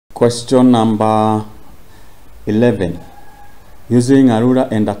Question number 11. Using a ruler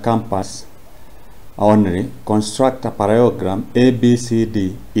and a compass only, construct a parallelogram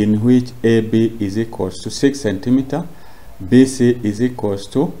ABCD in which AB is equals to 6 centimeter, BC is equals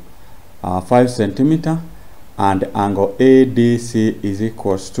to 5 centimeter, and angle ADC is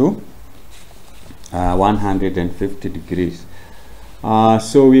equals to 150 degrees.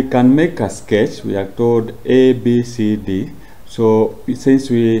 So we can make a sketch. We are told ABCD. So since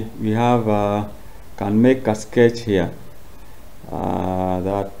we have can make a sketch here,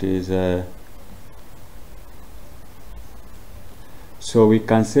 that is so we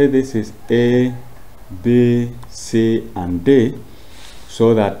can say this is A, B, C, and D,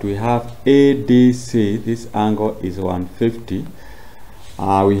 so that we have ADC. This angle is 150.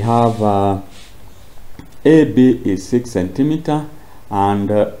 We have AB is 6 centimeter,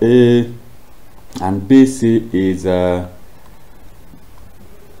 and A and BC is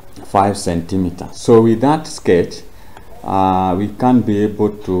 5 centimeter. So with that sketch, we can be able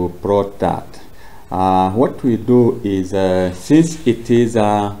to plot that. What we do is, since it is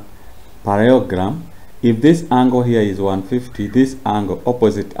a parallelogram, if this angle here is 150, this angle,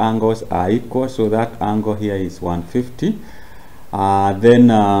 opposite angles are equal, so that angle here is 150.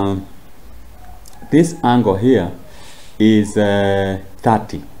 Then this angle here is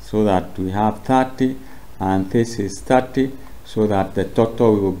 30, so that we have 30, and this is 30, so that the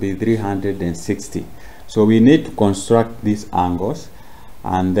total will be 360. So we need to construct these angles,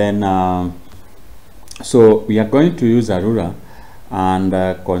 and then so we are going to use a ruler and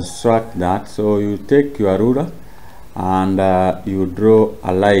construct that. So you take your ruler and you draw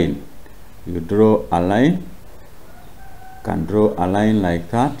a line. You draw a line. Can draw a line like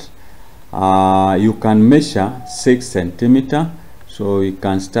that. You can measure 6 centimeter. So we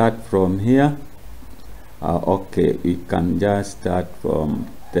can start from here. Okay, we can just start from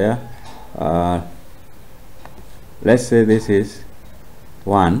there. Let's say this is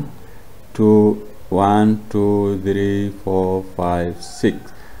 1, 2, 1, 2, 3, 4, 5,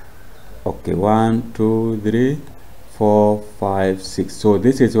 6. Okay, 1, 2, 3, 4, 5, 6. So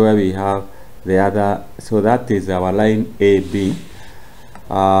this is where we have the other. So that is our line AB.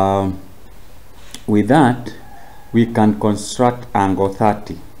 With that, we can construct angle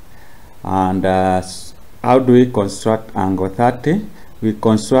 30. And how do we construct angle 30? We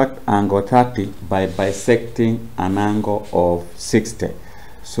construct angle 30 by bisecting an angle of 60.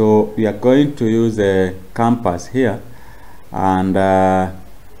 So we are going to use a compass here, and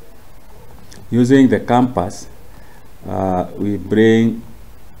using the compass, we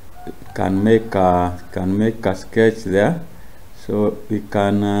can make a sketch there. So we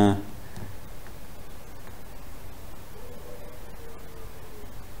can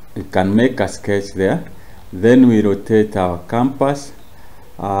make a sketch there. Then we rotate our compass.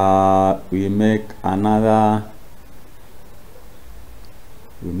 We make another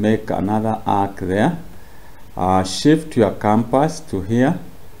arc there. Shift your compass to here,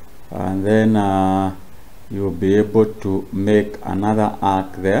 and then you'll be able to make another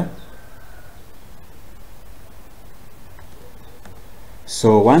arc there.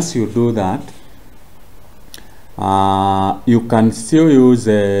 So once you do that, you can still use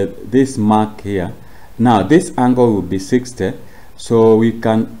this mark here. Now this angle will be 60, so we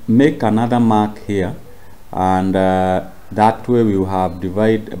can make another mark here, and that way we will have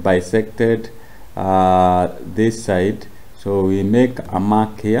bisected this side. So we make a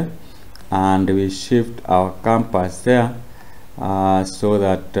mark here, and we shift our compass there, so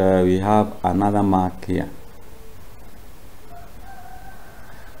that we have another mark here.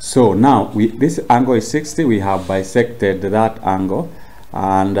 So now this angle is 60. We have bisected that angle,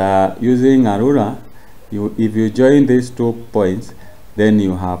 and using a ruler, if you join these 2 points, then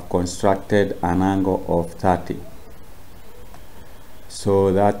you have constructed an angle of 30.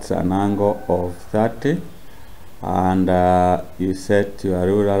 So that's an angle of 30, and you set your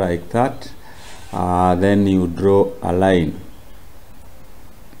ruler like that. Then you draw a line.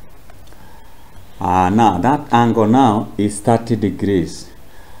 Now that angle now is 30 degrees.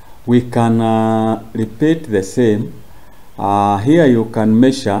 We can repeat the same. Here you can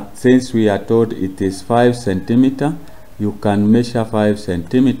measure, since we are told it is 5 centimeter, you can measure 5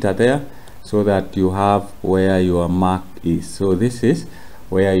 centimeter there, so that you have where your mark is. So this is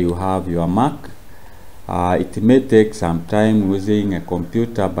where you have your mark. It may take some time using a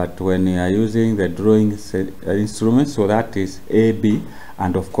computer, but when you are using the drawing instrument, so that is AB,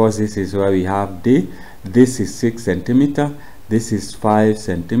 and of course this is where we have D. This is 6 centimeter. This is 5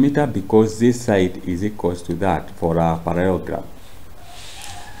 centimeter, because this side is equals to that for our parallelogram.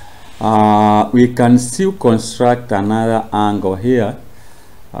 We can still construct another angle here.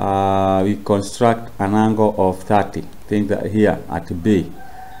 we construct an angle of 30. Think that here at B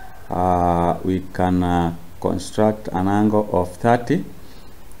we can construct an angle of 30.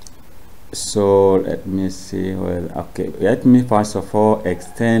 So let me see, well, okay, let me first of all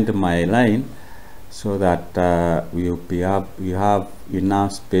extend my line so that we have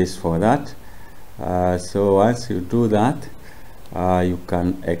enough space for that. So once you do that, you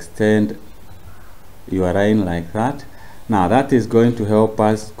can extend your line like that. Now that is going to help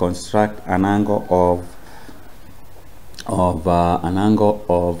us construct an angle of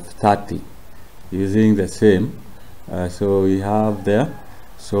 30 using the same. So we have there.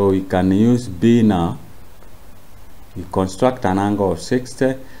 So we can use B now. We construct an angle of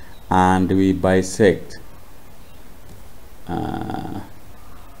 60 and we bisect. Now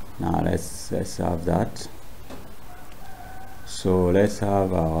let's have that. So let's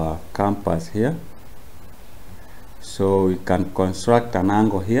have our compass here. So we can construct an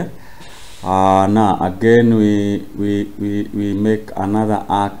angle here. Now again we make another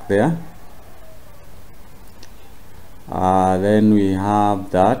arc there. Then we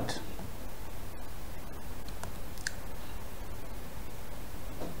have that.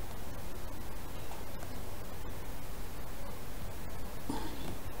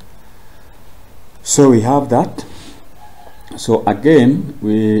 So we have that. So again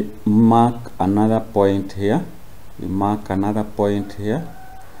we mark another point here. We mark another point here.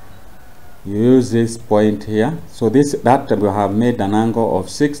 You use this point here. So that we have made an angle of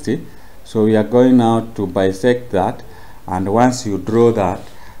 60. So we are going now to bisect that, and once you draw that,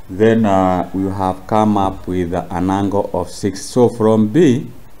 then we have come up with an angle of 6. So from B,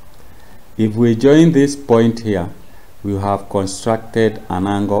 if we join this point here, we have constructed an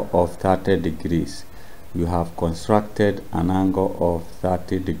angle of 30 degrees. You have constructed an angle of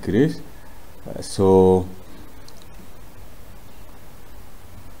 30 degrees. So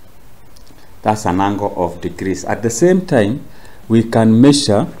that's an angle of degrees. At the same time, we can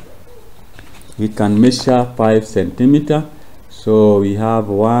measure 5 centimeter. So we have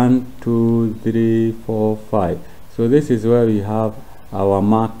 1, 2, 3, 4, 5. So this is where we have our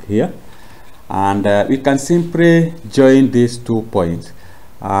mark here, and we can simply join these 2 points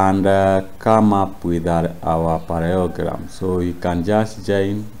and come up with our parallelogram. So we can just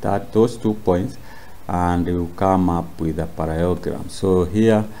join those 2 points and we will come up with a parallelogram. So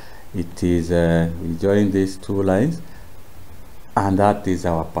here it is, we join these 2 lines and that is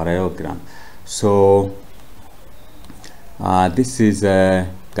our parallelogram. So this is,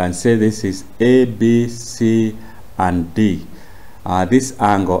 can say this is A, B, C and D. This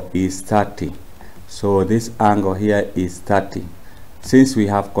angle is 30. So this angle here is 30. Since we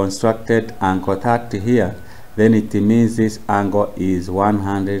have constructed angle 30 here, then it means this angle is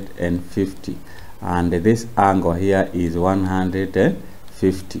 150 and this angle here is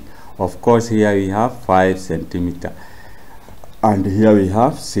 150. Of course here we have 5 centimeter and here we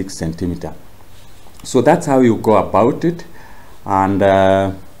have 6 centimeter. So that's how you go about it, and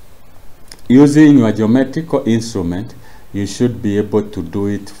using your geometrical instrument you should be able to do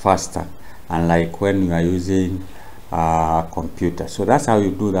it faster, unlike when you are using a computer. So that's how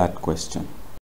you do that question.